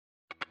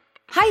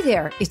Hi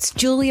there, it's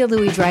Julia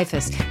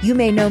Louis-Dreyfus. You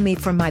may know me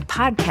from my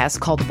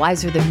podcast called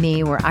Wiser Than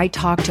Me, where I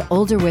talk to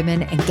older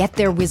women and get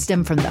their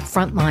wisdom from the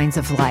front lines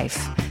of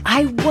life.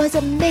 I was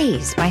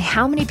amazed by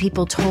how many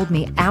people told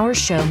me our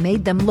show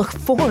made them look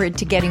forward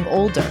to getting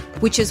older,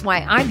 which is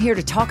why I'm here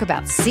to talk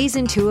about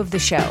season 2 of the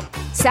show.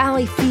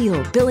 Sally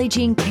Field, Billie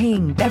Jean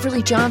King,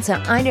 Beverly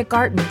Johnson, Ina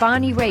Garten,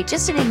 Bonnie Raitt,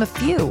 just to name a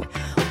few.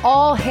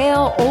 All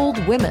hail old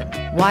women.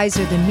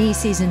 Wiser Than Me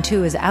season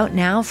 2 is out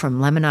now from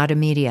Lemonada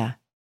Media.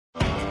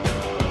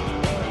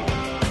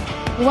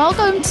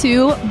 Welcome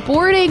to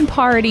Boarding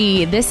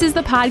Party. This is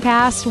the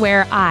podcast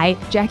where I,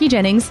 Jackie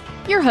Jennings,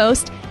 your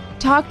host,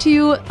 talk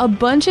to a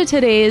bunch of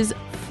today's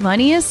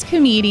funniest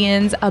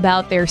comedians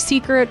about their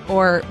secret,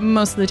 or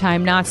most of the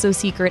time not so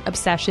secret,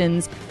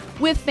 obsessions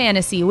with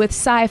fantasy, with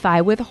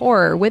sci-fi, with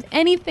horror, with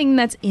anything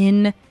that's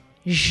in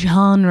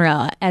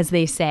genre, as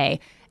they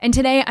say. And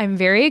today I'm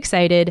very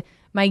excited.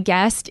 My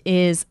guest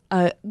is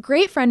a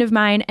great friend of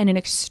mine and an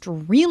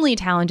extremely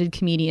talented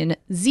comedian,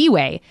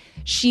 Ziwe.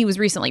 She was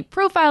recently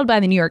profiled by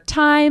the New York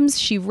Times.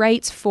 She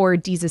writes for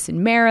Desus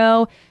and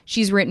Mero.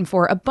 She's written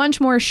for a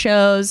bunch more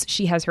shows.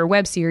 She has her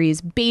web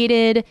series,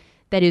 Baited,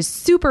 that is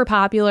super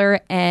popular.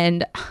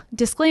 And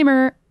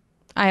disclaimer,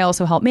 I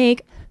also help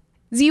make.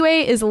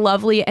 Ziwe is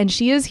lovely, and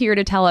she is here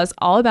to tell us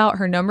all about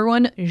her number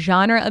one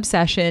genre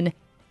obsession,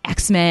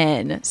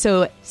 X-Men.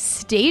 So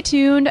stay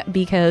tuned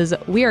because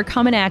we are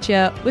coming at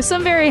you with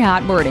some very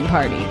hot boarding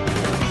party.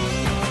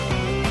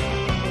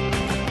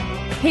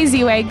 Hey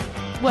Ziwe,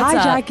 what's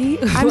up? Hi Jackie.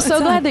 I'm so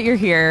glad that you're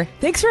here.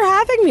 Thanks for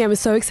having me. I'm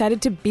so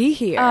excited to be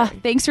here.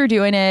 Thanks for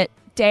doing it.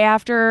 Day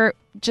after,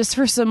 just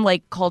for some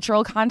like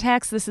cultural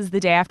context, this is the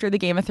day after the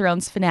Game of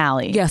Thrones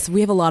finale. Yes,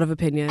 we have a lot of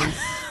opinions.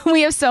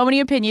 We have so many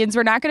opinions.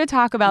 We're not going to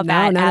talk about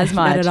that as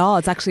much. Not at all.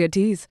 It's actually a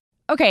tease.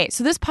 Okay,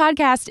 so this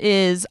podcast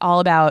is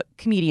all about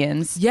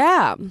comedians.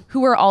 Yeah.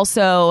 Who are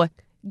also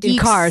geeks. In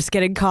cars,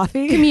 getting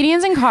coffee.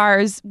 Comedians in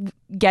cars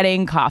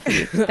getting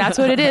coffee. That's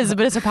what it is,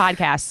 but it's a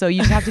podcast, so you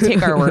just have to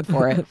take our word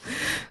for it.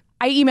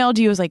 I emailed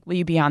you, I was like, will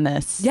you be on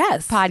this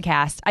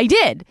podcast? I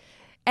did.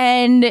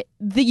 And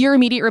your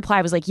immediate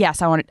reply was like,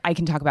 yes, I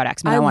can talk about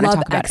X-Men. I want to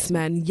talk about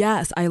X-Men.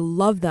 Yes, I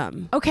love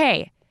them.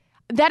 Okay.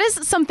 That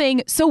is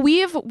something. So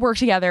we've worked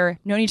together,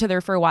 known each other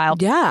for a while.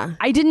 Yeah.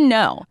 I didn't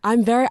know.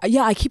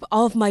 I keep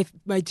all of my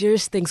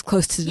dearest things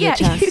close to the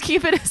chest. Yeah, you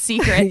keep it a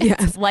secret.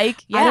 Yes. I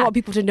don't want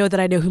people to know that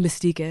I know who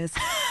Mystique is.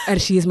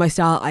 And she is my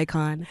style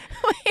icon.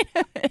 Wait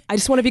a minute. I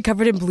just want to be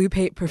covered in blue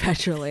paint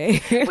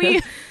perpetually.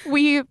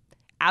 We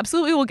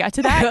absolutely will get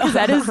to that, because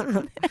that is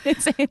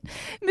insane.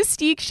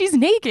 Mystique, she's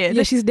naked.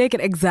 Yeah, she's naked.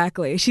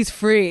 Exactly. She's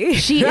free.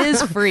 She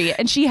is free.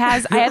 And she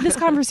has, I had this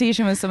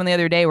conversation with someone the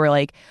other day where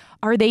like,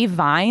 are they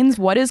vines?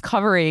 What is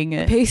covering?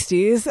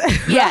 Pasties.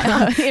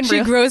 Yeah.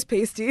 She grows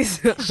pasties.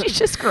 She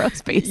just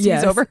grows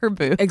pasties over her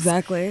boobs.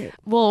 Exactly.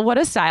 Well, what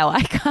a style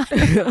icon.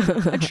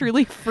 A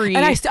truly free.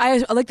 And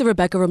I like the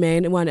Rebecca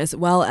Romijn one as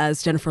well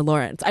as Jennifer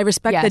Lawrence. I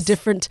respect the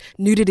different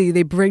nudity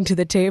they bring to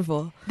the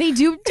table. They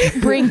do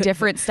bring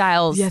different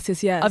styles yes.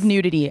 of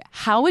nudity.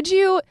 How would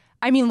you...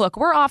 I mean, look,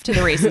 we're off to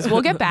the races.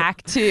 We'll get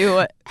back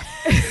to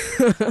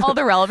all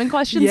the relevant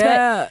questions.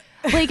 Yeah.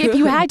 But like, if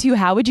you had to,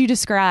 how would you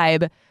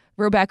describe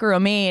Rebecca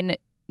Romijn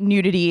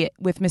nudity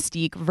with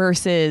Mystique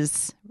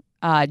versus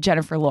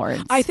Jennifer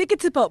Lawrence? I think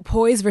it's about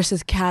poise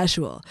versus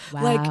casual.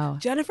 Wow. Like,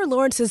 Jennifer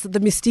Lawrence is the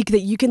Mystique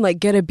that you can like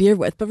get a beer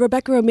with, but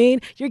Rebecca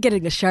Romijn, you're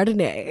getting a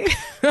Chardonnay.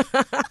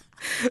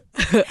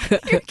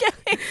 You're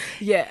getting...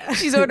 Yeah.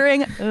 She's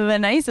ordering the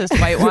nicest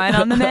white wine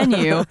on the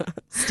menu.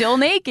 Still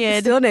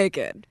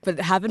naked, but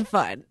having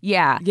fun.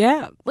 Yeah.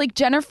 Yeah. Like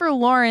Jennifer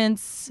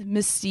Lawrence,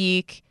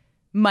 Mystique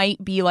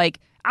might be like,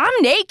 I'm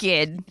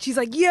naked. She's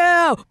like,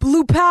 yeah,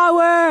 blue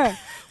power.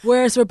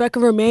 Whereas Rebecca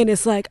Romijn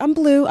is like, I'm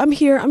blue, I'm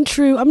here, I'm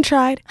true, I'm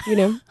tried. You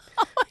know,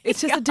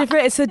 it's just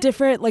a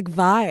different like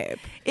vibe.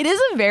 It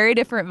is a very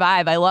different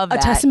vibe. I love that.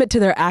 A testament to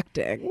their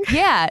acting.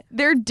 Yeah,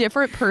 they're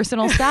different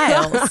personal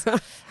styles.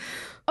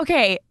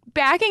 Okay,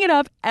 backing it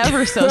up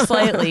ever so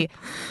slightly.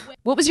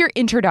 What was your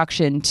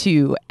introduction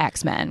to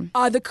X-Men?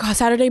 The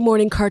Saturday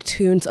morning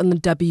cartoons on the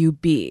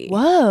WB.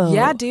 Whoa.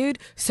 Yeah, dude.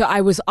 So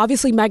I was,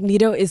 obviously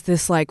Magneto is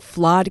this like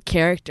flawed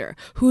character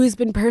who has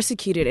been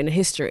persecuted in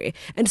history.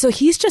 And so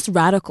he's just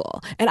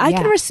radical. And I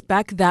can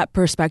respect that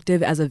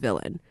perspective as a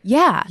villain.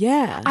 Yeah.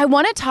 Yeah. I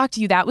want to talk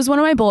to you. That was one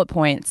of my bullet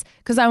points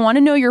because I want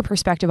to know your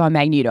perspective on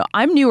Magneto.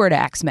 I'm newer to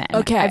X-Men.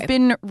 Okay. I've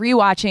been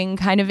rewatching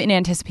kind of in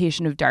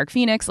anticipation of Dark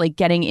Phoenix, like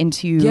getting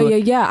into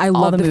Yeah. I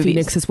love the movies.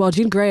 Phoenix as well.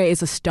 Jean Grey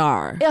is a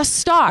star. A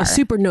star. A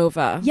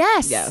supernova.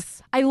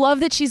 Yes. I love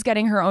that she's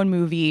getting her own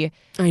movie.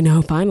 I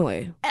know,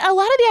 finally. A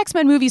lot of the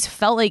X-Men movies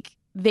felt like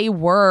they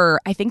were,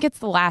 I think it's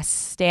The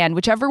Last Stand,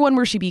 whichever one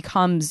where she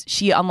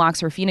unlocks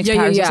her Phoenix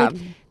powers. Yeah. Like,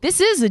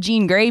 this is a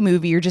Jean Grey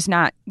movie. You're just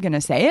not going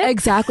to say it.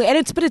 Exactly. And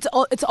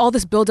it's all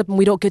this buildup and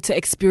we don't get to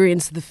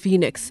experience the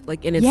Phoenix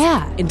like in its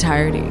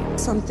entirety.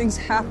 Something's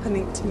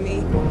happening to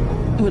me.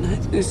 When I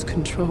lose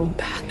control,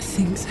 bad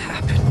things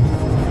happen.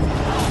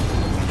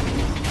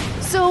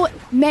 So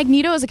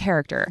Magneto is a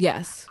character.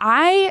 Yes.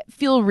 I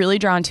feel really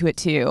drawn to it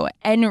too.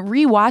 And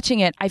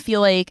rewatching it, I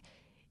feel like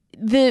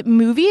the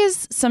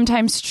movies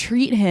sometimes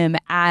treat him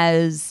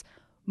as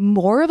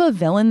more of a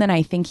villain than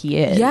I think he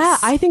is. Yeah,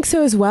 I think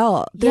so as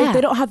well. They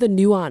don't have the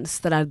nuance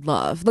that I'd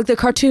love. Like the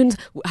cartoons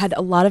had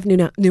a lot of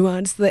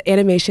nuance. The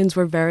animations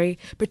were very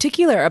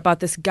particular about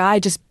this guy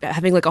just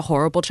having like a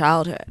horrible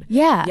childhood.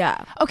 Yeah.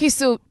 Yeah. Okay,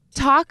 so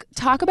talk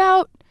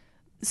about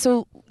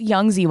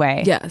Young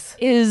Ziwei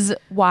is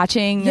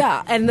watching.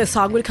 Yeah, and the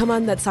song would come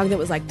on, that song that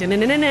was like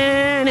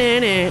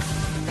da-na-na-na-na-na-na.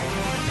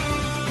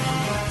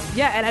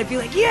 Yeah, and I'd be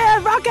like,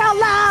 yeah, rock out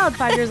loud,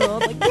 5 years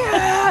old, like,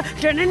 yeah,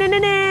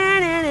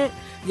 da-na-na-na-na-na-na.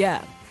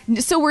 Yeah.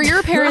 So were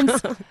your parents,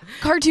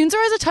 cartoons are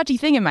always a touchy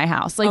thing in my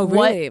house. Like, oh,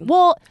 really? What?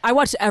 Well, I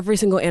watched every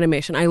single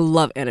animation. I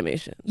love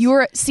animation.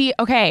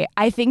 Okay,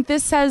 I think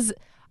this says,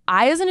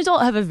 I as an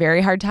adult have a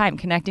very hard time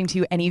connecting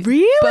to any.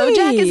 Really?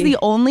 BoJack is the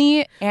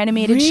only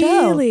animated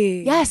show.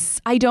 Really?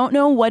 Yes. I don't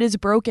know what is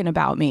broken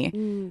about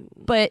me,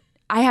 but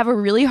I have a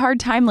really hard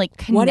time like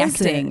connecting. What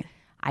is it?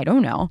 I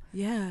don't know.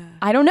 Yeah.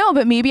 I don't know,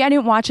 but maybe I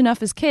didn't watch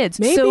enough as kids.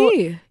 Maybe. So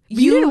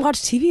you didn't watch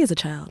TV as a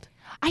child.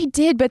 I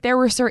did, but there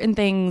were certain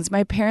things.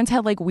 My parents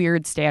had like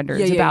weird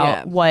standards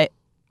about what,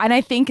 and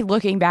I think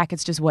looking back,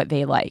 it's just what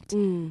they liked.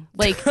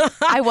 Like,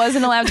 I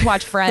wasn't allowed to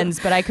watch Friends,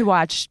 but I could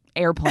watch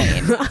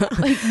Airplane.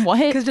 Like, what?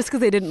 Because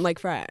they didn't like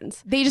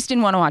Friends. They just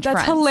didn't want to watch Friends.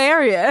 That's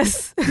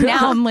hilarious.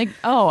 Now I'm like,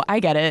 oh, I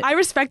get it. I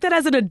respect that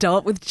as an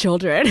adult with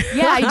children.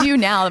 Yeah, I do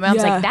now. The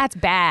mom's like, that's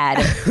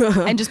bad.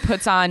 And just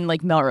puts on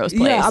like Melrose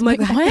Place. Yeah, I'm like,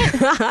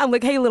 what? I'm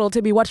like, hey, little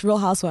Timmy, watch Real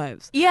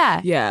Housewives.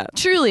 Yeah. Yeah.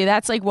 Truly,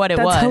 that's like what it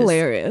was. That's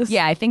hilarious.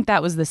 Yeah, I think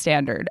that was the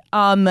standard.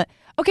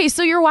 Okay,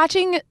 so you're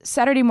watching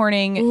Saturday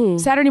morning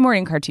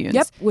cartoons.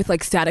 Yep, with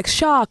like Static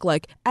Shock,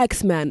 like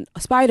X-Men,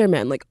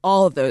 Spider-Man, like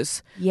all of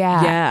those.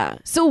 Yeah. Yeah.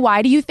 So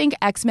why do you think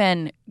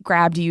X-Men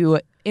grabbed you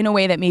in a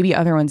way that maybe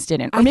other ones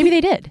didn't? Or maybe they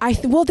did.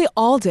 Well, they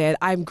all did.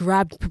 I'm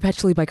grabbed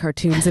perpetually by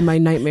cartoons in my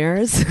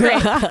nightmares.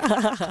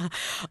 That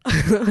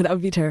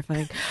would be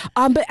terrifying.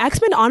 But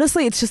X-Men,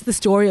 honestly, it's just the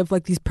story of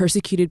like these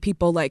persecuted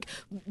people, like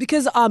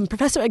because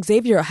Professor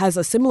Xavier has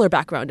a similar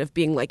background of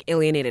being like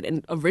alienated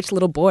and a rich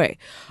little boy.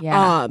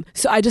 Yeah.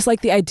 So I just like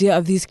the idea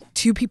of these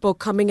two people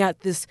coming at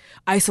this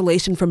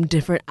isolation from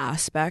different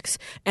aspects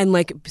and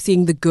like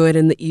seeing the good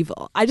and the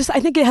evil. I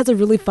think it has a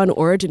really fun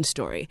origin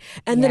story.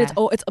 And then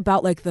it's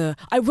about like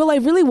I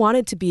really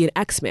wanted to be an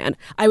X-Man.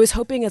 I was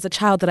hoping as a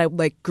child that I would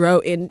like grow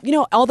in,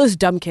 all those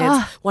dumb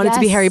kids wanted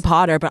to be Harry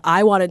Potter, but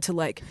I wanted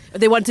to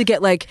they wanted to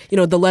get like,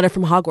 the letter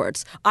from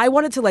Hogwarts. I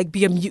wanted to like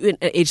be a mutant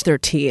at age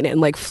 13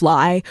 and like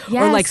fly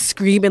or like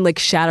scream and like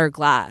shatter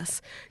glass.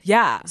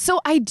 Yeah. So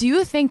I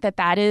do think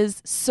that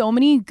is so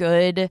many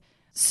good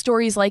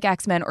stories like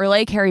X-Men or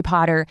like Harry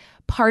Potter.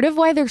 Part of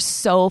why they're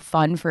so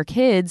fun for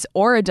kids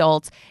or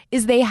adults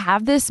is they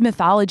have this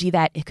mythology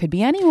that it could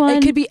be anyone.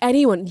 It could be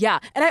anyone, yeah.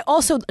 And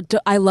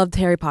I loved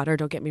Harry Potter,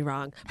 don't get me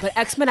wrong. But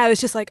X-Men, I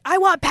was just like, I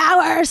want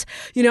powers.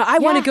 I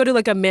want to go to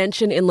like a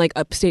mansion in like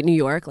upstate New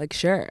York. Like,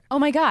 sure. Oh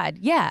my God,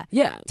 yeah.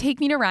 Yeah. Take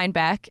me to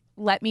Rhinebeck.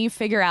 Let me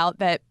figure out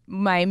that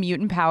my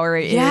mutant power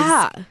is...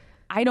 Yeah.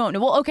 I don't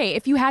know. Well, okay,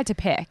 if you had to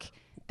pick...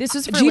 This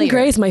is for Jean later.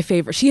 Grey is my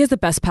favorite. She has the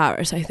best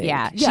powers, I think.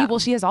 Yeah.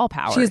 She has all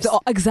powers. She has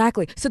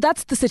exactly. So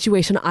that's the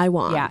situation I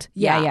want.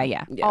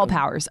 Yeah. All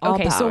powers.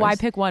 Okay, so why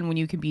pick one when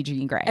you can be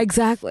Jean Grey?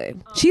 Exactly.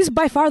 She's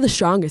by far the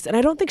strongest, and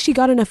I don't think she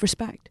got enough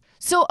respect.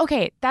 So,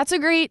 okay, that's a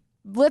great...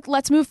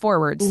 Let's move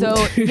forward. So,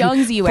 Young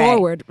Ziwei.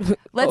 Forward.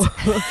 Let's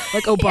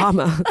like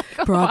Obama.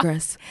 Like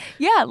progress.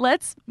 Yeah,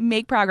 let's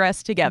make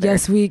progress together.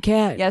 Yes, we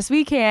can. Yes,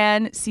 we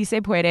can. Si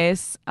se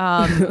puedes.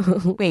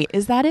 Wait,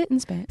 is that it in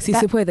Spanish? Si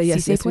se puede.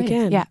 Yes, si yes, we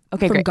can. Yeah.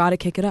 Okay, From great. Gotta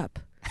Kick It Up,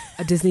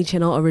 a Disney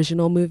Channel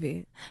original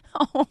movie.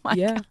 Oh my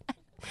God.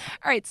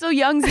 All right, so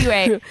Young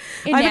Ziwei, enamored.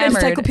 I have an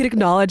encyclopedic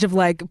knowledge of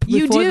like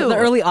before the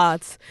early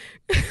aughts.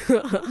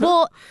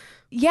 Well,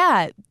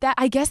 yeah,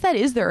 I guess that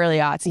is the early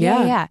aughts.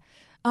 Yeah.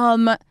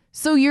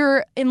 So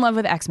you're in love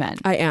with X-Men.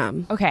 I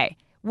am. Okay.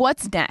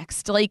 What's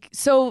next? Like,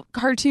 so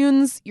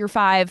cartoons, you're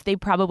 5, they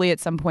probably at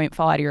some point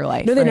fall out of your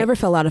life. No, they never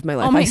fell out of my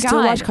life. Oh my I still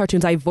God. watch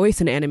cartoons. I voice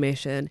in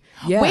animation.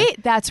 Yeah.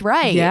 Wait, that's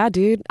right. Yeah,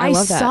 dude. I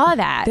love that. saw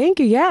that. Thank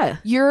you. Yeah.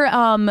 You're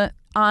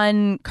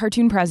on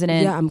Cartoon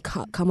President. Yeah, I'm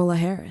Kamala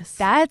Harris.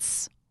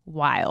 That's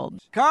wild.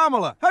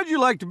 Kamala, how'd you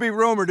like to be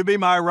rumored to be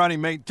my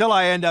running mate till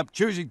I end up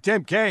choosing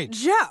Tim Kaine?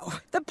 Joe,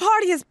 the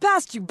party has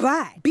passed you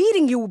by.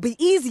 Beating you will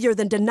be easier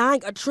than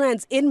denying a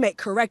trans inmate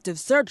corrective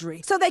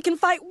surgery so they can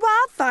fight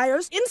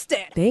wildfires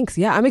instead. Thanks.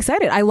 Yeah, I'm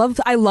excited. I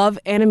love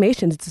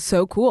animations. It's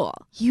so cool.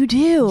 You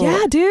do?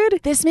 Yeah, dude.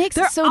 This makes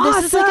They're This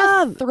is like a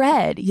awesome.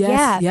 thread.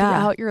 Yes, yeah.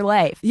 Throughout your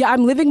life. Yeah,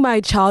 I'm living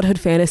my childhood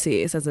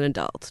fantasies as an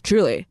adult.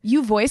 Truly.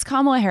 You voice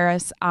Kamala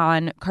Harris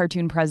on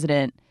Cartoon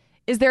President.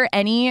 Is there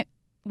any...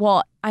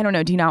 Well, I don't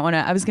know. Do you not want to...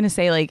 I was going to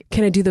say, like...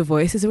 Can I do the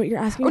voice? Is it what you're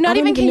asking? Or not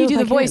even can you know do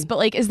if the I voice, can. but,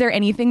 like, is there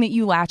anything that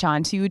you latch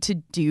onto to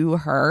do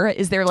her?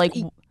 Is there, like...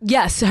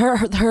 Yes,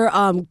 her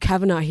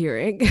Kavanaugh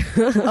hearing.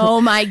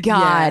 Oh, my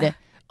God. Yeah.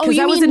 Oh, Because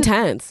that was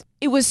intense.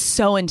 It was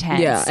so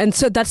intense. Yeah, and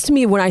so that's to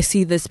me when I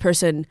see this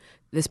person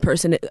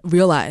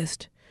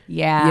realized.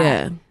 Yeah.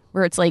 Yeah.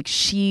 Where it's like,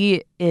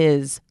 she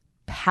is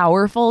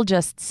powerful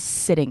just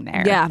sitting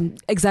there. Yeah,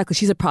 exactly.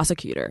 She's a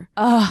prosecutor.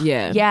 Oh,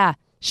 Yeah. Yeah.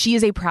 She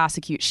is a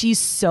prosecutor.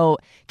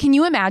 Can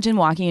you imagine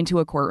walking into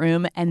a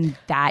courtroom and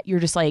that you're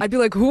just like, I'd be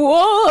like,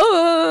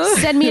 whoa.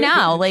 send me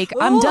now. Like,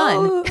 I'm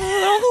done.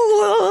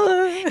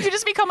 You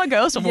just become a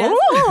ghost. Yes.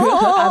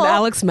 I'm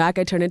Alex Mack.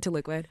 I turn into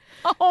liquid.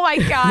 Oh my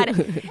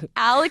God.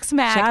 Alex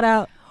Mack.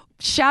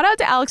 Shout out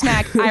to Alex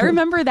Mack. I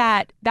remember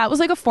that was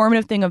like a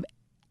formative thing of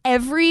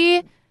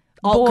every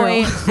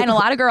boy and a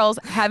lot of girls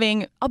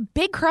having a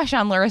big crush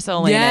on Larissa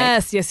Olenek.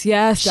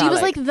 Yes. She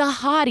was like the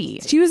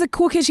hottie. She was a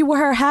cool kid. She wore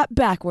her hat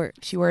backward.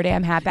 She wore a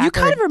damn hat backward. You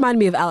kind of remind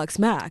me of Alex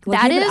Mack. Like,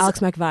 That you have an is-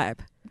 Alex Mack vibe.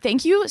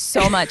 Thank you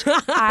so much.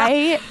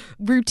 I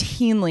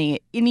routinely,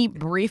 in the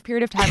brief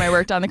period of time I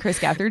worked on the Chris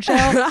Gethard show,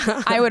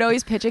 I would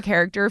always pitch a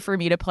character for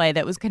me to play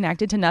that was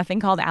connected to nothing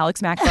called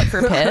Alex Mack but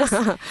for piss.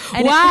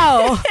 And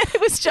Wow. It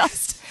was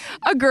just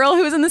a girl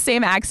who was in the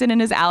same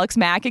accident as Alex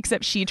Mack,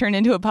 except she turned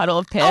into a puddle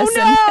of piss.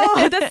 Oh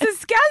no, that's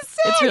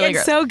disgusting. It's really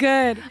gross. so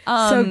good.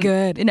 So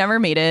good. It never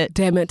made it.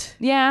 Damn it.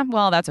 Yeah,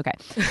 well, that's okay.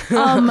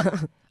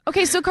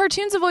 Okay, so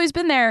cartoons have always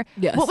been there.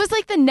 Yes. What was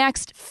like the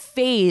next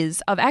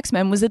phase of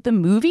X-Men? Was it the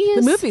movies?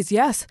 The movies,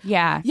 yes.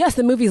 Yeah. Yes,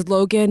 the movies.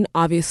 Logan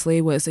obviously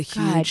was a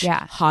huge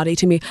yeah. hottie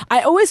to me.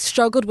 I always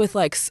struggled with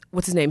like,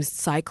 what's his name?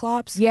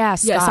 Cyclops? Yeah,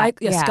 Scott.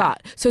 Yeah.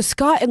 Scott. So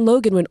Scott and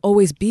Logan would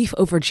always beef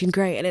over Jean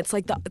Grey. And it's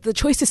like the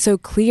choice is so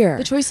clear.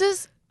 The choice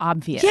is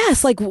obvious.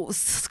 Yes, like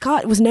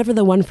Scott was never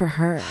the one for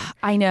her.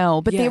 I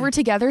know, but they Yeah. were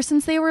together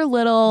since they were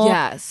little.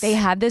 Yes. They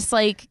had this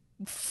like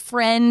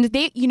friend.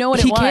 You know what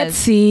it He was? can't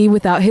see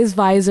without his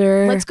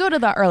visor. Let's go to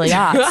the early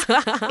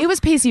aughts. It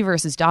was Pacey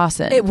versus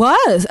Dawson. It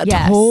was.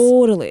 Yes.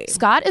 Totally.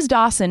 Scott is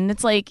Dawson.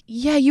 It's like,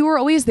 yeah, you were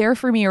always there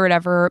for me or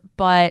whatever,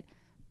 but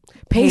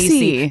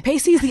Pacey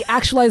is the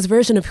actualized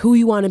version of who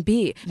you want to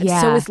be. And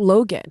Yeah. so is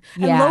Logan.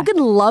 And Yeah. Logan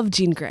loved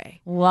Jean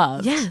Grey.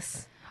 love.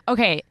 Yes.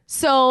 Okay,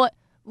 so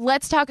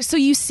let's talk. So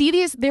you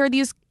see there are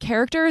these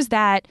characters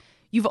that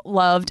you've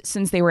loved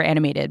since they were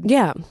animated.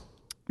 Yeah.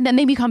 Then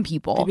they become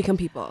people. They become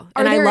people. Are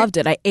And I there- loved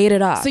it. I ate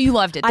it up. So you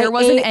loved it. There I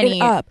wasn't ate any.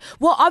 it up.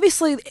 Well,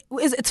 obviously,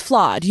 it's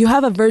flawed. You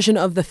have a version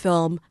of the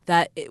film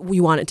that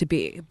we want it to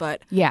be,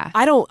 but Yeah.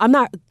 I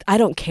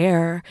don't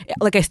care.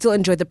 Like, I still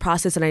enjoyed the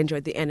process, and I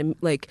enjoyed the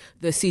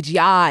the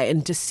CGI,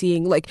 and just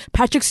seeing like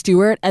Patrick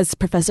Stewart as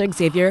Professor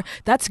Xavier.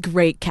 That's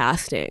great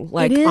casting.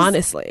 Like, It is.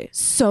 honestly,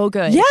 So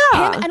good. Yeah.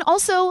 Him, and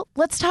also,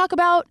 let's talk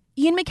about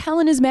Ian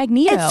McKellen as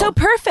Magneto. it's so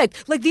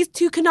perfect. Like, these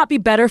two could not be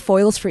better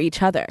foils for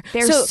each other.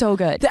 They're so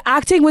good. The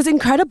acting was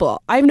incredible.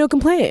 I have no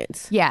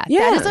complaints. Yeah,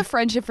 that is a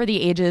friendship for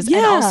the ages. And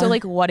Yeah. also,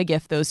 like, what a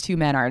gift those two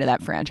men are to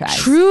that franchise.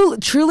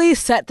 Truly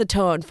set the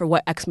tone for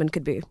what X-Men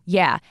could be.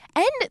 Yeah.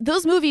 And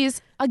those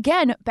movies,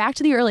 again, back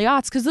to the early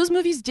aughts, because those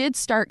movies did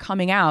start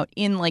coming out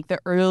in, like, the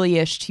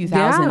early-ish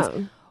 2000s.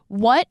 Yeah.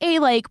 What a,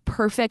 like,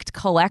 perfect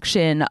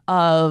collection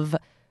of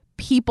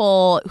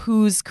people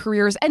whose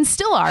careers, and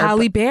still are.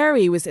 Halle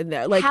Berry was in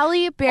there. Like,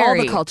 Halle all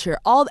Berry. the culture.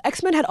 All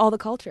X-Men had all the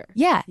culture.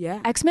 Yeah. Yeah.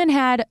 X-Men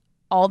had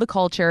all the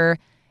culture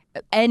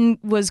and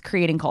was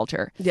creating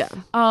culture. Yeah.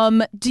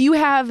 Do you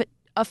have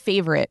a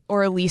favorite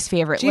or a least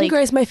favorite? Jean Like,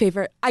 Grey's my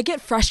favorite. I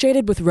get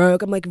frustrated with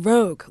Rogue. I'm like,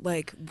 Rogue,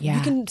 like, Yeah.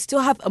 you can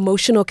still have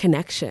emotional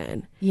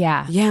connection.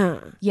 yeah. Yeah.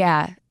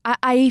 Yeah.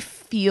 I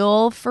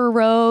feel for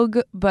Rogue,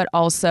 but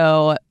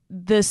also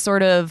this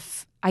sort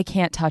of I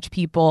can't touch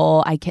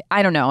people.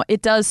 I don't know.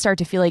 It does start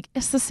to feel like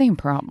it's the same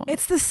problem.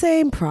 It's the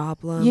same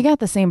problem. You got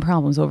the same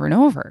problems over and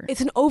over.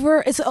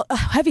 It's a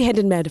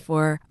heavy-handed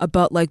metaphor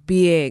about like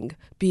being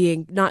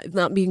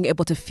not being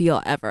able to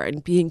feel ever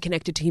and being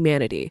connected to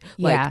humanity.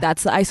 Like, Yeah.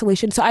 that's the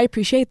isolation. So I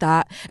appreciate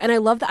that. And I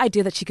love the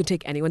idea that she can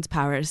take anyone's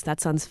powers. That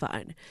sounds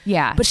fun.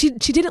 Yeah. But she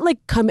didn't like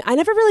come. I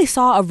never really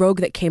saw a Rogue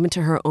that came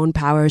into her own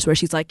powers where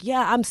she's like,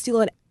 yeah, I'm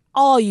stealing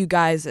all you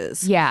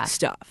guys' Yeah.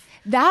 stuff.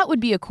 That would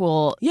be a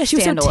cool Yeah, she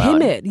was so standalone.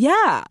 timid.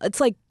 Yeah. It's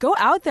like, go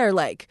out there,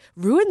 like,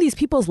 ruin these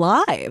people's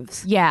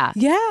lives. Yeah.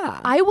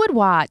 Yeah. I would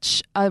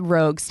watch a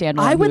Rogue standalone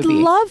I would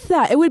movie. love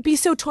that. It would be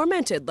so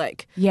tormented.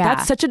 Like,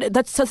 Yeah.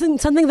 that's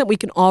something that we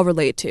can all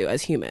relate to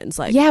as humans.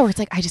 Like, Yeah, where it's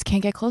like I just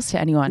can't get close to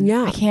anyone.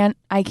 Yeah.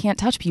 I can't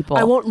touch people.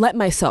 I won't let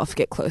myself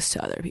get close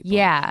to other people.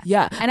 Yeah.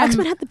 Yeah. And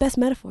X-Men had the best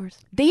metaphors.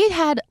 They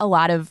had a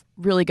lot of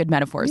really good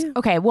metaphors. Yeah.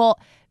 Okay, well,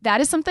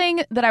 that is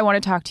something that I want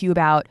to talk to you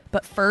about.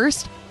 But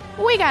first,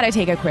 we got to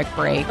take a quick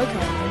break.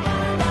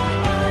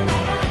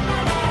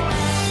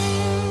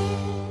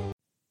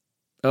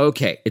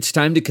 Okay, it's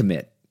time to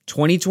commit.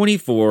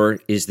 2024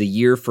 is the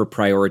year for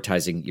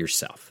prioritizing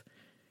yourself.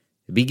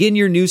 Begin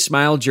your new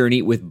smile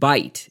journey with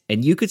Byte,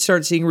 and you could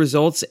start seeing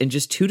results in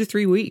just 2 to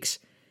 3 weeks.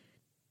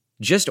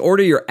 Just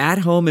order your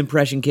at-home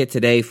impression kit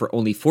today for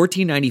only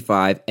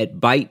 $14.95 at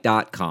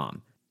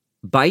Byte.com.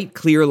 Byte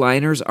clear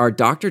liners are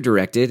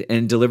doctor-directed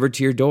and delivered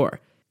to your door.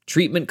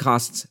 Treatment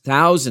costs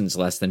thousands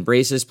less than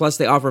braces, plus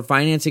they offer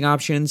financing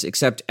options,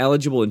 accept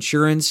eligible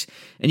insurance,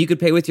 and you could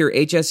pay with your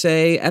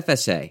HSA,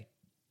 FSA.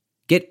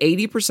 Get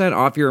 80%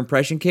 off your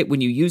impression kit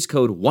when you use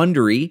code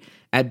WONDERY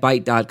at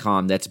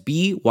Byte.com. That's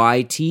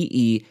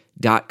BYTE.com.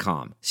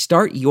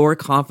 Start your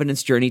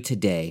confidence journey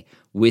today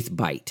with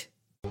Byte.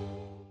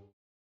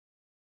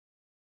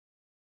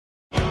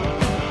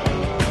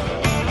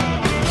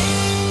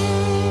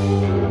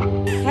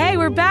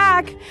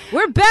 back.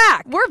 We're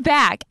back. We're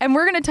back, and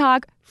we're going to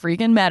talk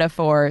freaking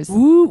metaphors.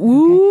 Woo,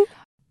 woo. Okay.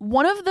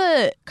 One of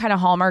the kind of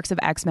hallmarks of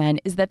X-Men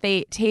is that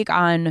they take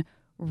on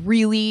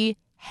really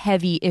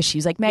heavy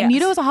issues. Like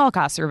Magneto is a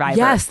Holocaust survivor.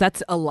 Yes,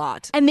 that's a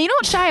lot. And they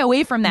don't shy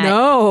away from that.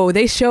 No,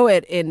 they show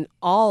it in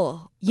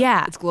all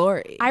its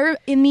glory.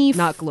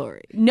 Not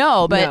glory.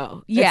 No, but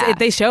no. yeah.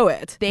 They show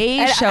it.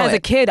 They show as it. a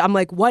kid, I'm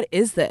like, what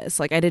is this?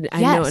 Like, I had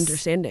no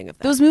understanding of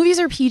that. Those movies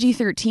are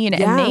PG-13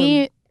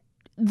 and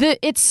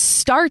it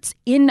starts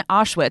in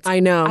Auschwitz. I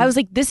know. I was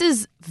like, this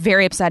is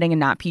very upsetting and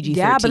not PG-13.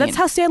 Yeah, but that's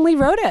how Stan Lee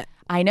wrote it.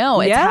 I know.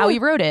 It's how he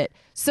wrote it.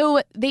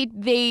 So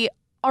they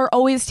are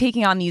always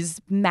taking on these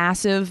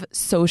massive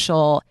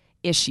social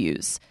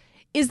issues.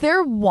 Is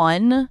there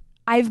one?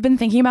 I've been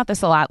thinking about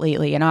this a lot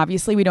lately, and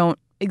obviously we don't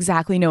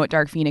exactly know what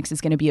Dark Phoenix is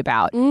going to be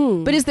about.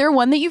 But is there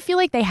one that you feel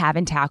like they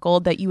haven't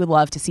tackled that you would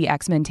love to see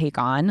X-Men take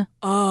on?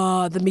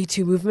 The Me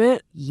Too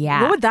movement?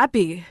 Yeah. What would that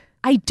be?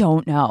 I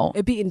don't know.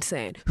 It'd be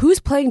insane. Who's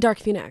playing Dark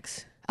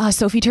Phoenix?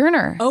 Sophie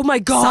Turner. Oh my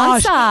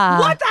gosh. Sansa.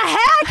 What the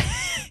heck?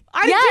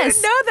 I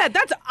didn't know that.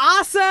 That's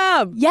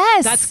awesome.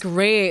 Yes. That's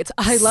great.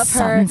 I love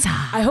her.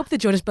 Sansa. I hope the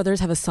Jonas Brothers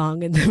have a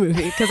song in the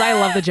movie because I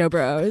love the Joe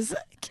Bros.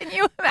 Can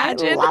you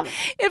imagine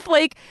if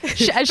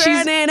she's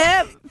burning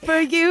it for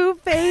you,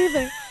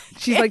 baby.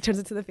 She's like turns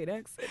into the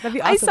Phoenix. That'd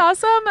be awesome. I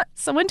saw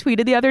someone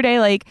tweeted the other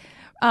day like,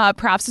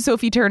 props to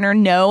Sophie Turner.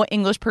 No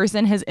English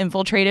person has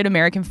infiltrated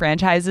American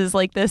franchises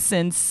like this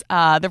since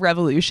the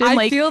Revolution.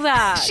 I feel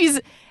that.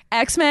 She's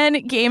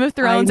X-Men, Game of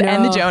Thrones,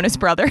 and the Jonas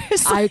Brothers.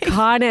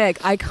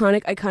 Iconic.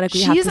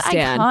 We have She's to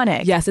stand.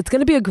 iconic. Yes, it's going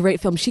to be a great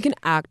film. She can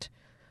act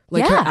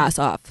like her ass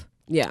off.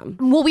 Yeah.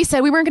 Well, we said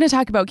we weren't going to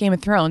talk about Game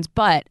of Thrones,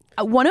 but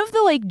one of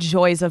the like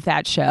joys of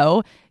that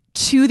show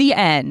to the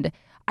end,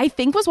 I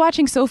think, was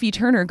watching Sophie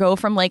Turner go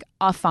from like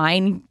a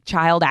fine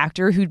child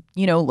actor who,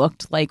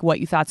 looked like what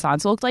you thought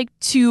Sansa looked like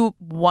to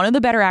one of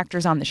the better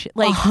actors on the show.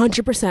 Like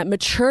 100%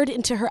 matured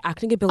into her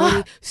acting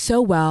ability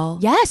so well.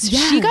 Yes.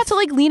 She got to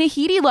like Lena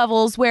Headey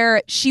levels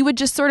where she would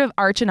just sort of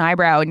arch an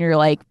eyebrow and you're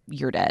like,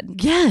 you're dead.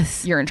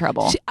 Yes. You're in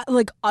trouble.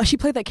 She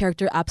played that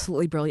character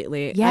absolutely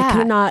brilliantly. Yeah.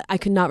 I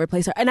could not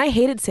replace her. And I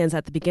hated Sansa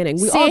at the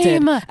beginning. We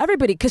Same. all did.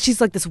 Everybody, because she's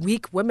like this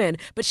weak woman,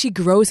 but she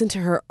grows into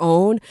her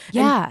own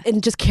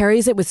and just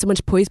carries it with so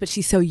much poise, but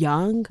she's so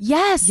young.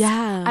 Yes.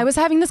 Yeah. I was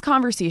having this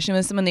conversation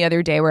with someone the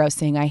other day where I was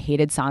saying I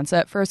hated Sansa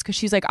at first because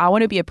she's like, I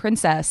want to be a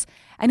princess.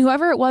 And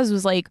whoever it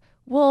was like,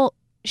 well,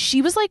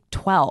 she was like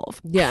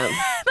 12. Yeah.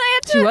 I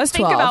had to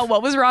think about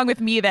what was wrong with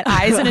me that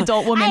I, as an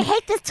adult woman, I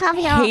hate this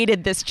 12-year-old.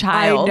 hated this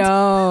child. I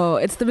know.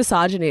 It's the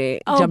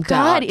misogyny. Oh, jumped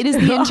God. out. It is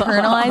the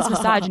internalized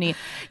misogyny.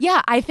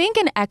 Yeah, I think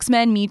an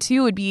X-Men Me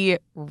Too would be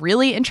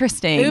really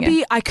interesting. It would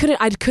be. I couldn't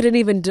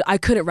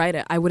write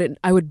it. I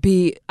would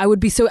be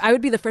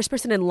the first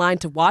person in line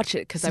to watch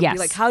it because I'd be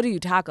like, how do you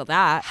tackle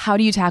that? How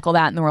do you tackle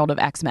that in the world of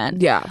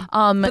X-Men? Yeah.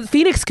 But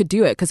Phoenix could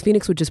do it because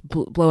Phoenix would just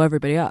blow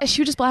everybody up.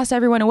 She would just blast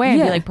everyone away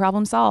and be like,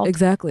 problem solved.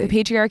 Exactly.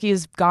 The patriarchy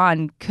is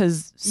gone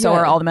because so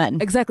are all the men.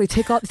 Exactly.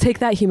 Take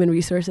that human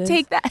resources.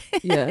 Take that.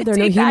 Yeah. There are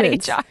no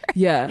humans. HR.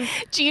 Yeah.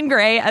 Jean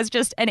Grey as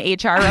just an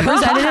HR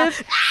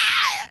representative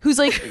who's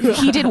like,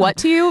 he did what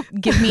to you?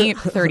 Give me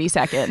 30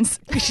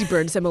 seconds. She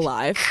burns him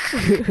alive.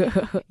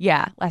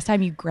 Yeah. Last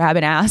time you grab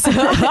an ass at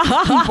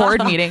a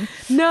board meeting.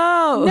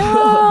 No,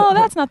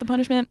 that's not the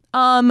punishment.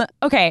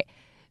 Okay.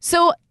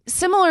 So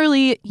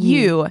similarly,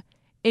 you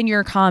in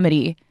your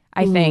comedy,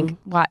 I think,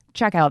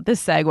 check out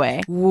this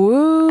segue.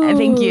 Woo.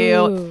 Thank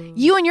you.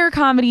 You in your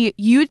comedy,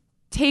 you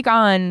take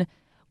on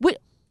what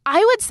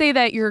I would say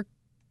that your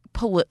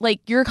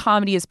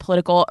comedy is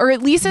political, or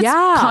at least it's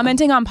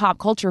commenting on pop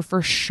culture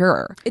for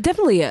sure. It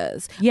definitely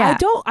is. Yeah.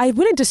 I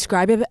wouldn't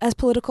describe it as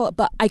political,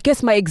 but I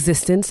guess my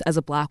existence as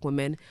a Black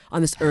woman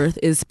on this earth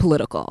is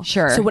political.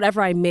 Sure. So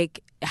whatever I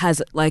make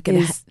has like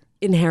an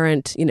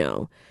inherent,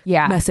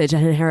 message,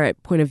 an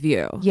inherent point of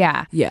view.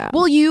 Yeah. Yeah.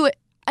 Well,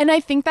 and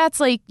I think that's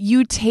like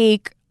you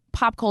take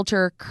pop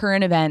culture,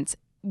 current events,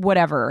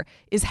 whatever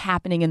is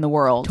happening in the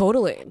world.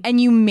 Totally.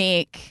 And you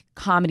make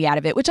comedy out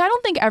of it, which I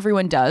don't think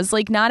everyone does.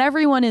 Like, not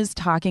everyone is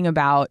talking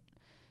about,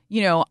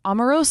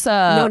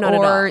 Omarosa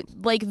or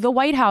like the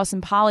White House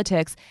and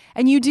politics.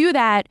 And you do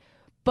that,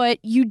 but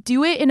you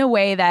do it in a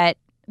way that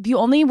the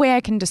only way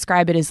I can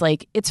describe it is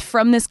like it's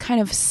from this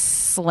kind of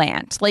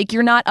slant. Like,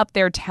 you're not up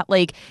there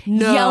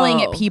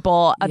yelling at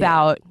people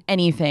about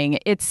anything.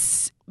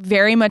 It's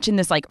very much in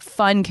this like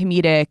fun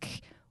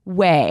comedic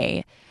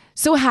way.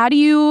 So how do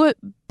you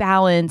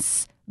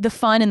balance the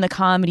fun and the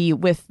comedy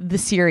with the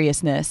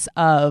seriousness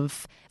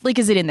of, like,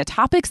 is it in the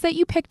topics that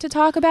you pick to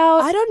talk about?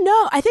 I don't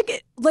know. I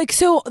think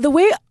so the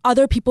way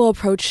other people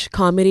approach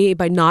comedy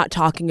by not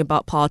talking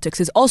about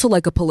politics is also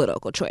like a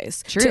political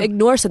choice. True. To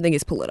ignore something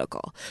is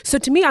political. So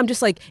to me, I'm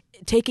just like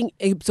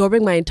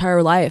absorbing my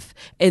entire life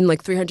in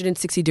like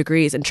 360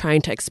 degrees and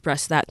trying to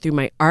express that through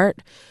my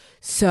art.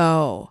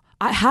 So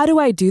how do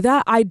I do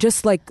that? I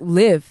just like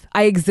live.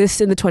 I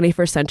exist in the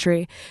 21st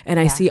century, and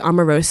I see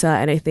Omarosa,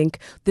 and I think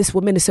this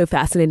woman is so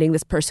fascinating.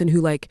 This person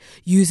who like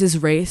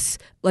uses race,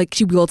 like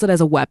she wields it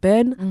as a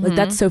weapon. Like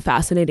that's so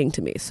fascinating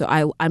to me. So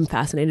I'm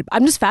fascinated.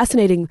 I'm just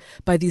fascinated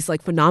by these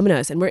like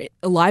phenomena, and we're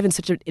alive in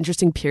such an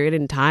interesting period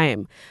in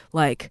time.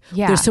 Like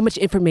there's so much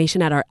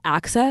information at our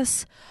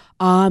access.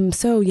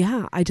 So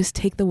yeah, I just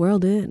take the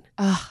world in.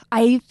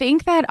 I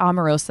think that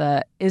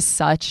Omarosa is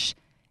such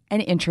an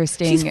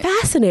interesting... She's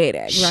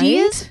fascinating, right? She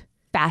is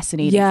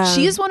fascinating. Yeah.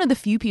 She is one of the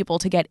few people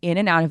to get in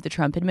and out of the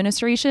Trump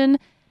administration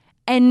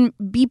and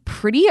be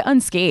pretty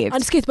unscathed.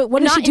 But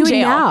what is she doing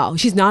now?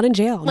 She's not in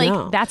jail. Like,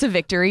 no. that's a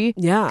victory.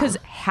 Yeah. Because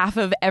half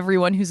of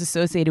everyone who's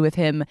associated with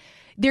him,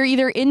 they're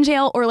either in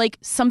jail or like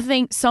some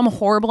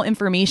horrible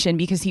information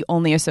because he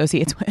only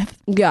associates with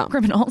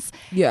criminals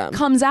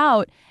comes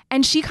out.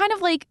 And she kind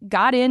of like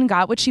got in,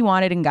 got what she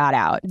wanted, and got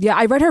out. Yeah,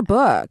 I read her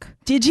book.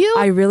 Did you?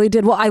 I really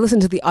did. Well, I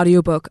listened to the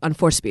audiobook on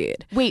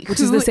 4Speed. Wait, which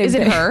is the same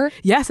thing. Is it her?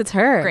 Yes, it's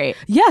her. Great.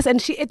 Yes,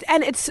 and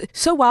it's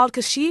so wild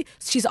because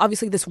she's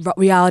obviously this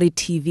reality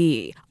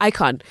TV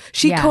icon.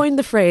 She coined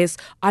the phrase,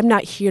 "I'm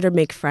not here to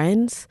make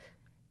friends."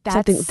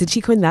 Did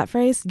she coin that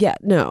phrase? Yeah,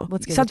 no.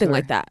 Let's give something it to her.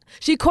 like that.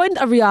 She coined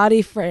a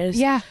reality phrase.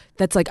 Yeah.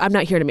 That's like, I'm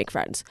not here to make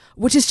friends,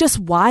 which is just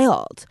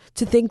wild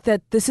to think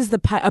that this is a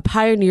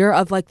pioneer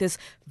of like this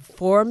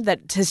form that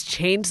has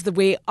changed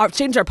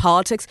changed our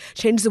politics,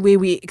 changed the way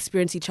we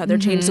experience each other,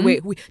 changed the way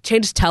we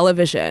changed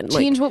television,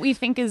 Change what we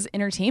think is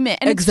entertainment.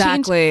 And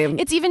exactly.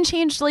 It's even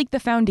changed like the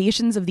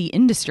foundations of the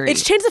industry.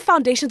 It's changed the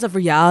foundations of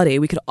reality,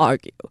 we could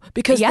argue,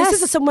 because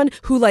this is someone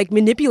who like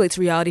manipulates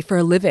reality for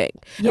a living,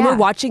 and we're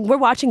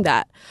watching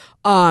that.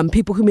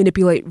 People who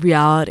manipulate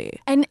reality,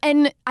 and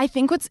I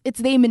think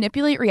they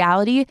manipulate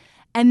reality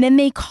and then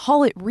they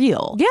call it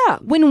real. Yeah.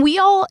 When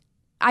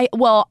I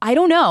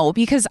don't know,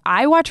 because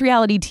I watch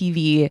reality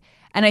TV,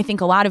 and I think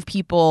a lot of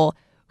people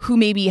who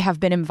maybe have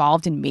been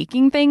involved in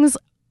making things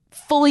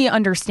fully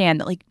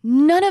understand that like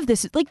none of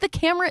this is like the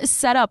camera is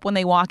set up when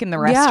they walk in the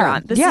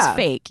restaurant. This is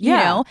fake, you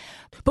know?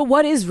 But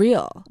what is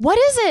real? What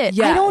is it?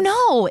 Yes. I don't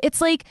know.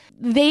 It's like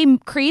they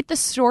create the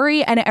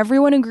story and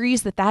everyone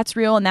agrees that that's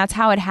real and that's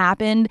how it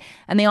happened.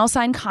 And they all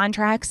sign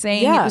contracts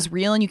saying it was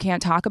real and you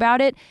can't talk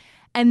about it.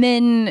 And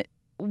then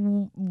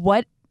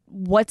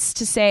what's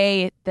to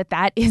say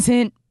that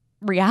isn't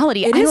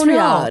reality? It I is don't know.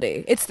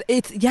 reality.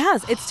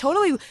 It's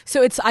totally.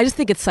 So I just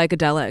think it's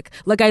psychedelic.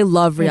 Like I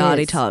love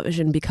reality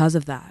television because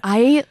of that.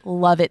 I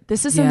love it.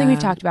 This is something we've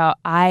talked about.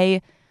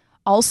 I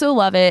also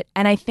love it.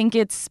 And I think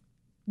it's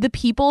the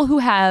people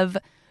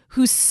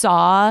who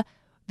saw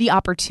the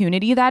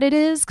opportunity that it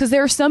is, because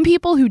there are some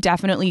people who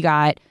definitely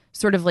got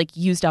sort of like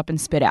used up and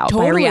spit out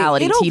by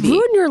reality It'll TV.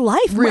 ruin your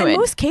life. Ruin. In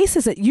most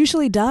cases, it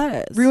usually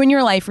does. Ruin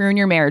your life, ruin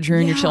your marriage,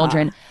 ruin your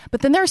children.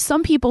 But then there are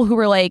some people who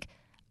were like,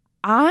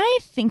 I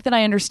think that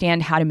I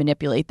understand how to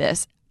manipulate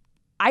this.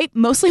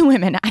 Mostly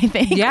women, I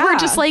think. Yeah. We're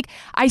just like,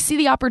 I see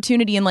the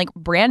opportunity in like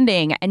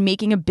branding and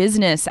making a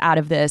business out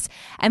of this.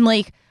 And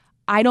like,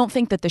 I don't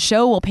think that the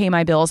show will pay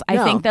my bills.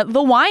 I think that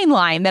the wine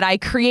line that I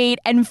create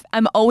and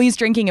I'm always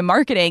drinking and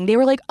marketing, they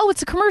were like, oh,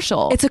 it's a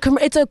commercial. It's a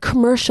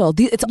commercial.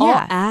 It's all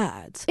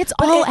ads. It's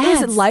all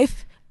ads. Is it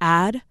life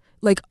ad?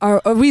 Like,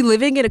 are we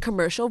living in a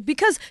commercial?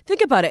 Because think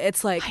about it.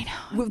 It's like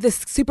with this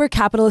super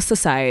capitalist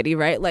society,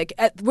 right? Like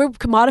we're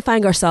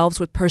commodifying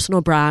ourselves with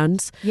personal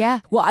brands.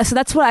 Yeah. Well, so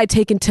that's what I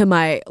take into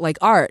my like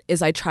art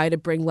is I try to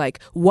bring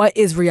like what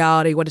is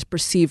reality? What is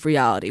perceived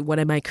reality? What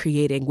am I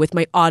creating with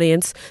my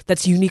audience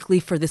that's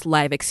uniquely for this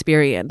live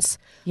experience?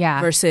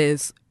 Yeah.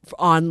 Versus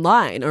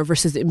online or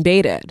versus in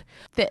Baited.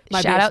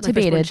 Shout out to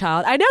Baited.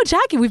 Child. I know,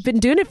 Jackie, we've been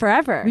doing it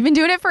forever. We've been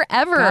doing it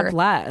forever. God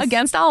bless.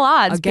 Against all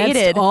odds. Against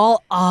Baited.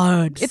 all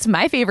odds. It's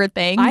my favorite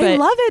thing. I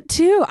love it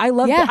too. I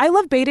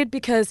love Baited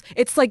because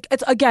it's like,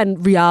 it's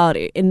again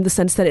reality in the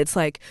sense that it's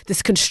like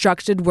this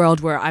constructed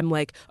world where I'm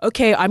like,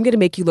 okay, I'm going to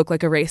make you look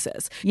like a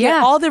racist. Yeah.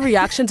 Yet all the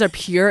reactions are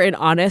pure and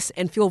honest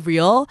and feel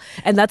real.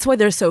 And that's why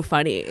they're so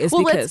funny is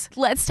because.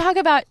 Let's talk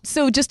about,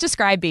 so just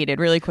describe Baited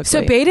really quickly.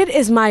 So Baited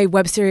is my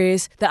web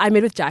series that I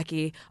made with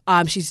Jackie.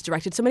 She's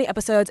directed so many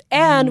episodes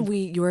and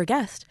you were a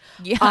guest.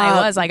 Yeah,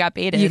 I was. I got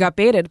baited. You got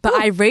baited. But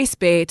I race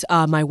bait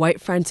my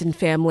white friends and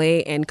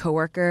family and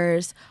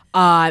coworkers.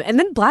 And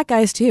then black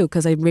guys too,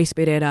 because I race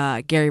baited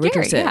Gary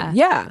Richardson.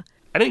 Yeah.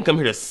 I didn't come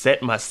here to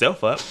set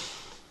myself up.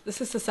 This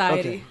is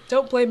society.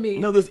 Don't blame me.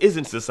 No, this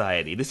isn't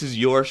society. This is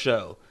your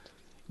show.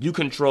 You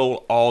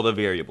control all the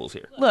variables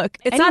here. Look,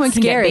 it's anyone not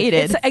can scary.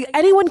 get baited.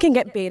 Anyone can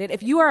get baited.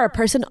 If you are a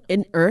person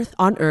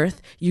on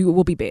Earth, you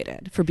will be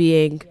baited for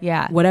being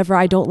whatever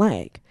I don't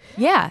like.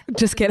 Yeah.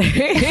 Just kidding.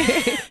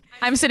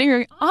 I'm sitting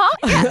here,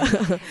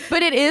 yeah.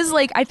 But it is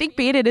like, I think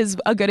Baited is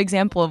a good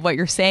example of what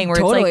you're saying, where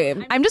totally. It's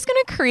like, I'm just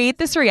going to create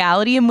this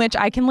reality in which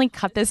I can like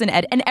cut this and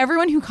edit. And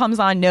everyone who comes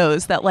on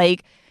knows that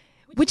like,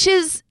 which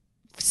is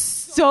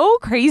so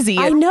crazy.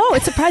 I know.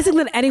 It's surprising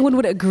that anyone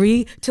would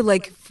agree to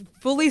like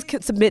fully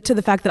submit to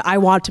the fact that I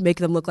want to make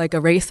them look like a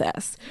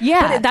racist.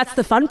 Yeah. But that's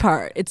the fun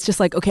part. It's just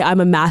like, okay,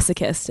 I'm a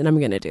masochist and I'm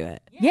going to do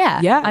it.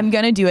 Yeah. I'm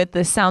going to do it.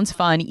 This sounds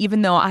fun,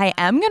 even though I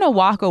am going to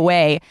walk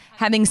away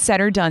having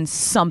said or done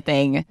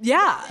something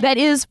that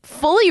is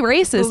fully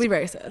racist. Fully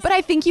racist. But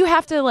I think you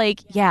have to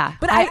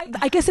But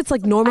I guess it's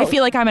like normal. I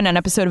feel like I'm in an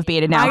episode of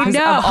Beta now I because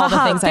know. of all the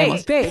things I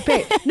almost... Bait.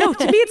 No,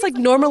 to me, it's like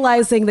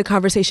normalizing the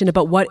conversation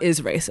about what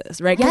is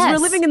racist, right? Because Yes.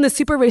 we're living in this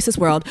super racist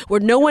world where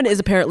no one is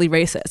apparently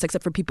racist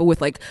except for people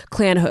with like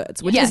Klan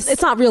hoods, which is,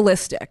 it's not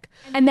realistic.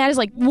 And that is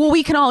like, well,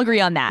 we can all agree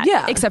on that.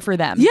 Yeah. Except for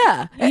them.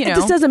 Yeah. You know?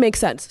 This doesn't make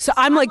sense. So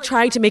I'm like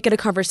trying to make it a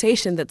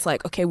conversation that's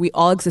like, okay, we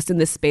all exist in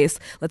this space.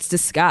 Let's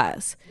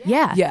discuss.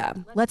 Yeah. Yeah.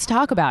 Let's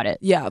talk about it.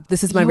 Yeah.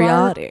 This is my You are-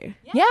 reality.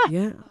 Yeah.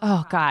 Yeah.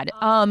 Oh, God.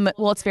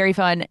 Well, it's very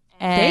fun.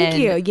 Thank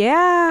And you.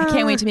 Yeah. I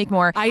can't wait to make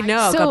more. I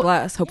know. So- God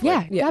bless.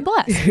 Hopefully. Yeah. God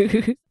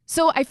bless.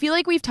 So I feel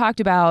like we've talked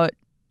about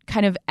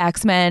kind of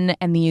X-Men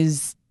and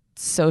these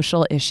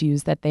social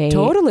issues that they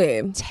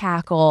Totally.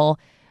 tackle.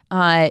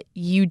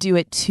 You do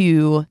it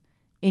too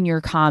in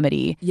your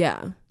comedy.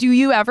 Yeah. Do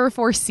you ever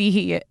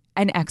foresee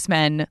an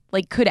X-Men,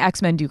 like could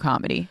X-Men do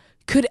comedy?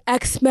 Could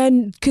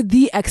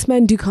the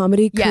X-Men do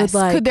comedy? Yes.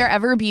 Could there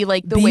ever be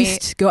like the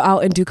Beast go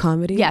out and do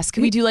comedy? Yes.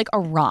 Could we do like a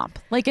romp,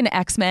 like an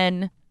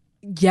X-Men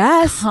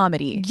Yes.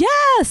 comedy?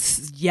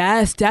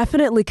 Yes,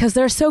 definitely. Because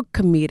they're so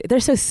comedic. They're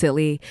so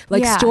silly.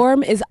 Like Yeah.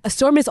 Storm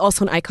is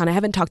also an icon. I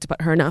haven't talked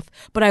about her enough,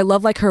 but I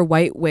love like her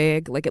white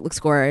wig. Like it looks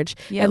gorge.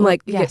 Yeah, and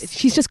like yes.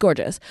 she's just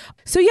gorgeous.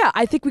 So yeah,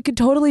 I think we could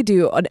totally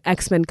do an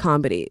X-Men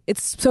comedy.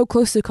 It's so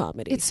close to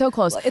comedy. It's so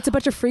close. It's a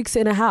bunch of freaks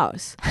in a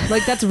house.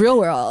 Like that's real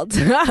world.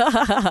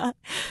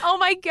 Oh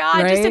my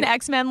God. Just an Right?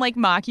 X-Men like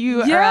mock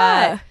you.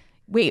 Yeah.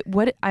 Wait,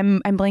 what? I'm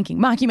blanking.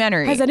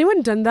 Mockumentary. Has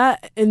anyone done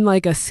that in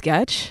like a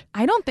sketch?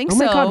 I don't think Oh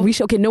so. my God, we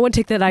should. Okay, no one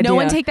take that idea. No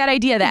one take that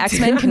idea. The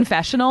X-Men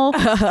confessional.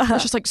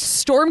 It's just like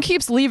Storm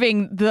keeps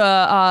leaving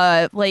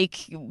the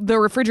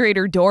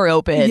refrigerator door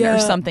open or Yeah.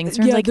 something.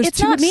 Storm's Yeah, like, there's it's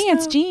too not much me,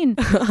 it's Jean.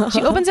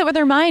 She opens it with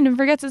her mind and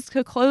forgets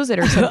to close it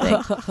or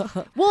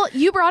something. Well,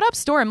 you brought up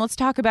Storm. Let's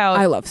talk about.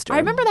 I love Storm. I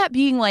remember that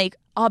being like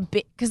a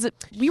bit because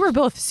we were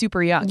both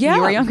super young. Yeah.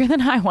 You were younger than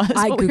I was.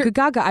 I but we goo were-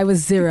 gaga. I was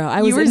 0.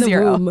 I was you were in the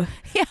 0. womb.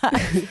 Yeah,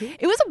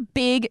 it was a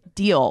big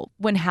deal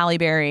when Halle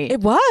Berry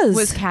It was.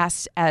 was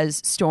cast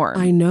as Storm.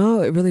 I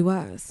know, it really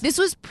was. This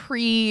was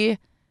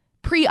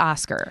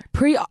pre-Oscar.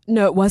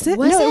 No, it wasn't.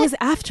 Was no, it? it was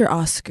after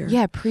Oscar.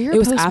 Yeah, pre or It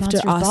was post after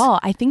Monsters Oscar. Ball.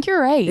 I think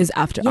you're right. It was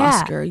after Yeah.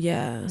 Oscar.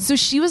 Yeah. So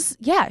she was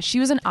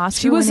an Oscar.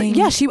 She was. winning-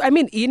 Yeah. I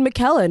mean, Ian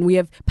McKellen. We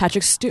have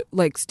Patrick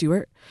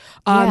Stewart.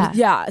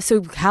 Yeah.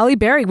 So Halle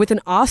Berry with an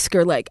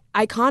Oscar, like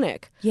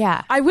iconic.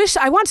 Yeah. I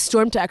want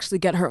Storm to actually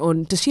get her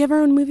own. Does she have her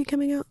own movie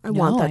coming out? I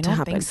want that I to don't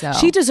happen. think so.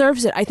 She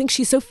deserves it. I think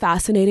she's so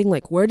fascinating.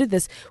 Like, where did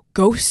this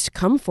ghost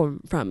come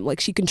from? Like,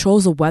 she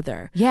controls the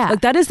weather. Yeah.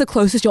 Like, that is the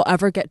closest you'll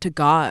ever get to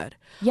God.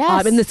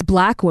 Yes. And this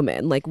black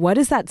woman. Like, what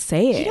is that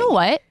saying? You know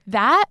what?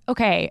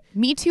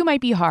 Me Too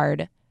might be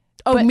hard.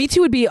 Oh, But- Me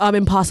Too would be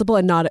impossible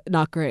and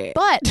not great.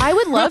 But I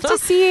would love to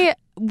see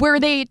where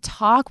they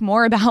talk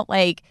more about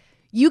like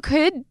you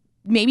could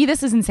maybe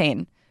this is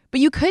insane, but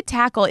you could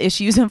tackle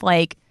issues of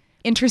like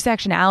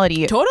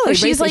intersectionality. Totally, where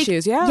she's race like,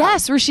 issues, yeah.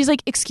 Yes, where she's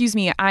like, excuse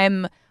me,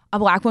 I'm a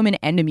black woman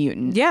and a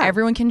mutant. Yeah.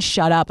 Everyone can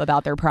shut up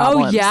about their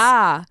problems. Oh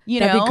yeah,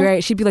 That'd be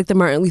great. She'd be like the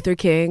Martin Luther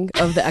King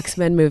of the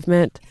X-Men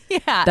movement. Yeah.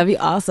 That'd be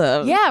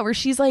awesome. Yeah, where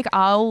she's like,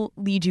 I'll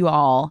lead you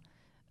all.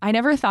 I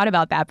never thought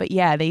about that, but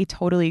yeah, they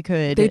totally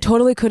could. They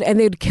totally could, and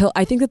they'd kill.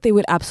 I think that they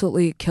would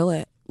absolutely kill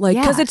it. Like,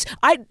 because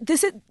Yeah.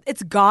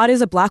 it's God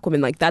is a black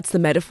woman. Like, that's the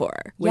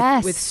metaphor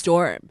with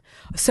Storm.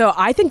 So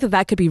I think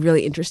that could be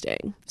really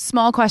interesting.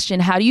 Small question: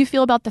 how do you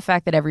feel about the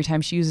fact that every time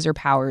she uses her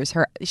powers,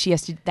 she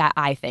has to that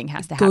eye thing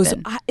has to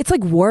happen? It's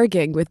like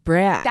warging with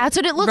Bran. That's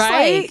what it looks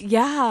right? like.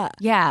 Yeah.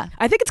 Yeah.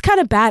 I think it's kind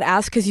of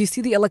badass because you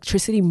see the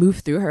electricity move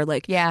through her.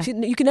 Like, Yeah.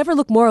 you can never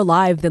look more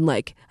alive than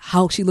like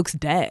how she looks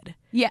dead.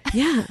 Yeah.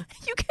 Yeah.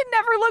 You can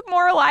never look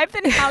more alive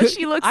than how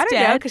she looks I don't know,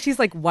 dead. because she's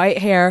like white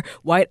hair,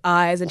 white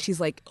eyes, and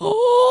she's like,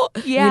 oh,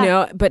 Yeah. you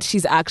know, but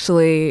she's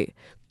actually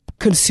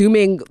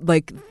consuming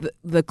like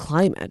the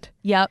climate.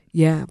 Yep.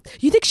 Yeah.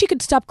 You think she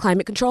could stop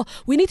climate control?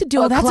 We need to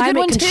do a that's a good climate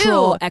one,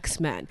 control too.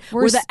 X-Men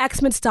We're where the s-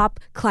 X-Men stop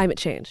climate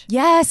change.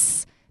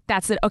 Yes.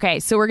 That's it. Okay.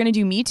 So we're going to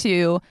do Me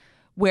Too,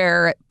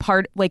 where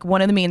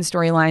one of the main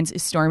storylines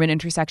is Storm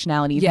and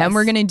intersectionality. Yes. Then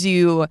we're going to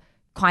do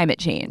climate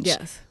change.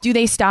 Yes. Do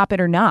they stop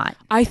it or not?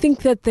 I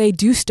think that they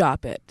do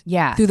stop it.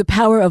 Yeah. Through the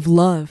power of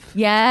love.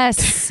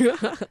 Yes.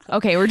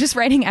 Okay. We're just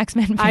writing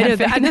X-Men. I know fanfic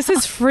that. This now.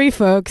 is free,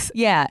 folks.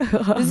 Yeah.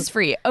 This is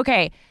free.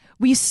 Okay.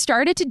 We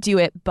started to do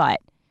it,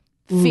 but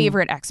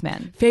favorite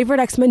X-Men.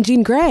 Favorite X-Men,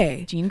 Jean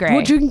Grey. Jean Grey.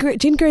 Well, Jean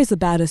Grey is the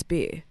baddest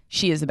bee.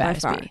 She is the By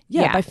baddest far. bee.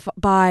 Yeah,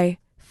 by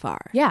far.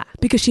 Yeah.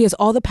 Because she has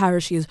all the power.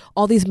 She has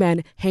all these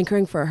men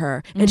hankering for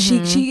her. And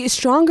she is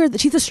stronger.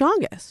 She's the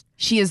strongest.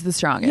 She is the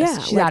strongest. Yeah.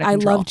 She's like, out of I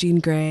control. love Jean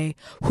Grey.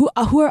 Who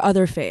are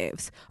other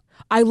faves?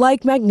 I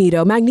like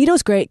Magneto.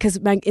 Magneto's great because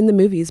in the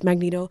movies,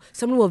 Magneto,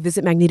 someone will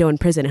visit Magneto in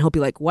prison and he'll be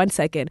like, 1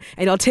 second,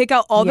 and he'll take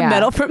out all the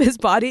metal from his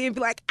body and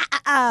be like,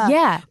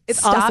 Yeah. It's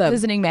Stop awesome.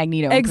 visiting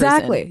Magneto in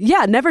Exactly. prison.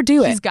 Yeah, never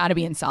do it. He's got to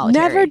be in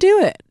solitary. Never do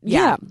it.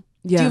 Yeah.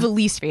 Do you have a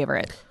least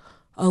favorite?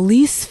 A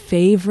least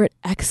favorite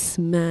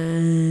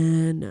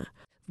X-Men?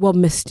 Well,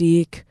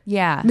 Mystique.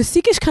 Yeah.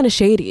 Mystique is kind of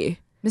shady.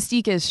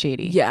 Mystique is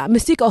shady. Yeah.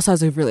 Mystique also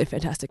has a really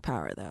fantastic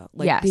power, though.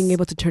 Like Yes. being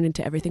able to turn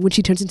into everything. When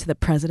she turns into the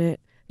president,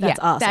 that's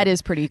awesome. That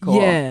is pretty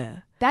cool. Yeah.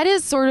 That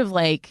is sort of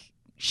like,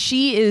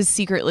 she is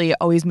secretly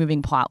always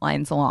moving plot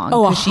lines along.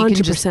 Oh, 'cause she can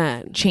just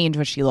 100%. change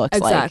what she looks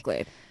like.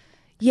 Exactly.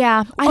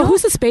 Yeah.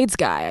 Who's the Spades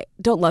guy?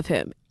 Don't love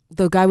him.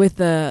 The guy with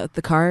the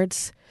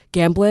cards?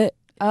 Gambit?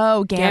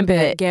 Oh,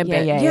 Gambit.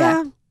 Gambit.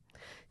 Yeah.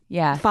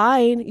 Yeah.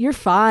 Fine. You're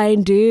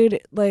fine, dude.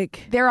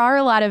 Like, There are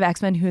a lot of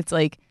X-Men who it's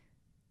like,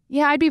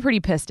 yeah, I'd be pretty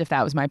pissed if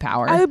that was my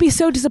power. I would be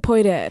so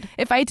disappointed.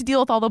 If I had to deal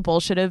with all the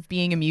bullshit of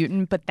being a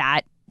mutant, but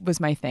that was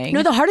my thing.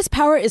 No, the hardest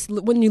power is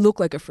when you look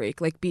like a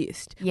freak, like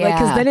Beast. Yeah.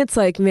 Because then it's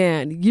like,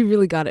 man, you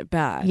really got it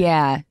bad.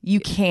 Yeah. You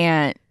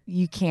can't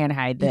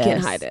hide this. You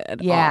can't hide it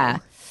at Yeah.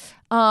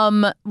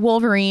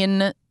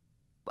 Wolverine.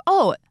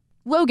 Oh,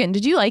 Logan,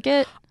 did you like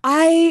it?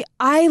 I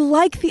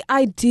like the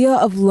idea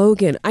of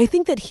Logan. I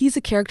think that he's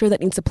a character that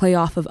needs to play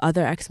off of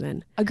other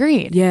X-Men.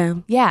 Agreed. Yeah.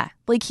 Yeah.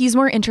 Like, he's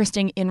more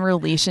interesting in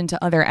relation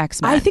to other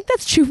X-Men. I think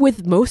that's true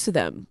with most of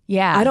them.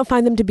 Yeah. I don't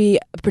find them to be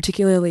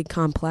particularly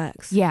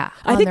complex. Yeah.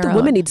 I on think the their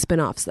women own. need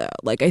spin-offs, though.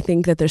 Like, I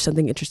think that there's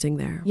something interesting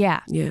there.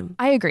 Yeah. Yeah.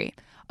 I agree.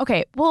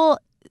 Okay. Well,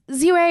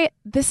 Ziwe,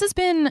 this has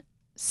been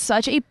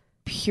such a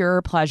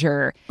pure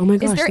pleasure. Oh my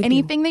gosh. Is there thank you.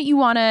 anything that you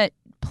want to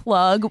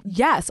plug?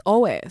 Yes,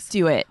 always.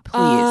 Do it,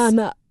 please.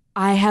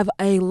 I have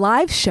a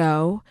live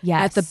show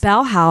Yes. at the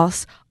Bell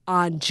House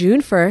on June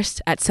 1st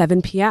at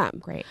 7 p.m.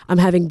 Great. I'm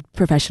having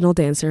professional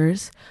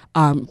dancers,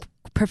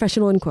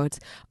 professional in quotes,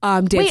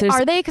 dancers. Wait,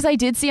 are they? Because I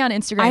did see on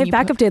Instagram. I have you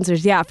backup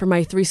dancers, yeah, for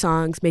my 3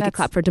 songs, Make It That's-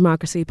 Clap for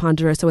Democracy,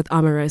 Ponderosa with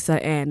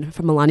Omarosa, and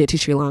From Melania to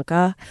Sri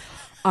Lanka.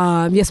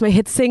 Yes, my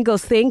hit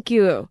singles, thank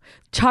you.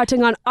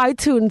 Charting on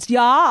iTunes,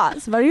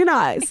 yes, very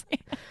nice.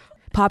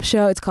 Pop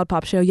show, it's called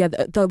Pop Show. Yeah,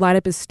 the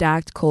lineup is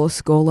stacked. Cole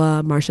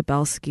Scola, Marsha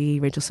Belsky,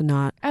 Rachel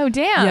Sonat. Oh,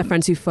 damn. Yeah,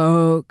 Friends Who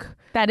Folk,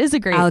 That is a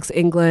great. Alex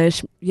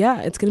English. Yeah,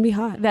 it's going to be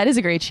hot. That is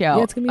a great show.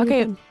 Yeah, it's gonna be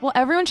okay. fun. Well,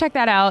 everyone, check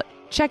that out.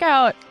 Check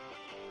out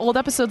old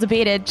episodes of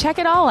Baited. Check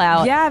it all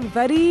out. Yeah,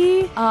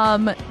 buddy.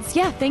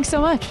 Yeah. Thanks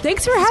so much.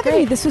 Thanks for having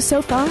me. This was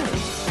so fun.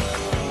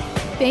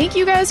 Thank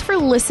you guys for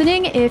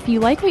listening. If you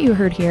like what you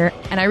heard here,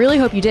 and I really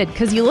hope you did,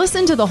 because you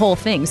listened to the whole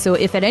thing. So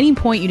if at any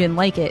point you didn't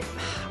like it,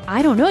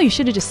 I don't know, you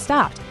should have just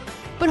stopped.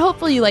 But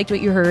hopefully you liked what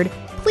you heard.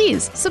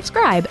 Please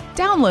subscribe,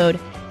 download,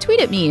 tweet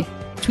at me,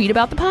 tweet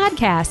about the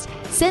podcast,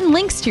 send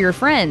links to your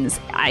friends.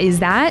 Is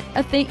that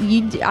a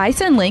thing? I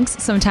send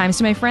links sometimes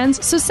to my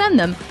friends, so send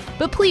them.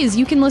 But please,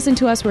 you can listen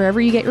to us wherever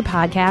you get your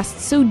podcasts,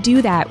 so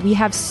do that. We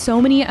have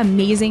so many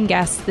amazing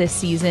guests this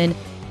season.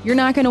 You're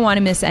not going to want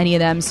to miss any of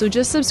them, so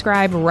just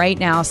subscribe right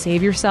now.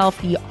 Save yourself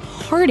the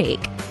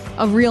heartache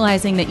of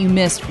realizing that you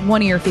missed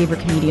one of your favorite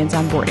comedians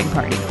on Boarding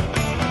Party.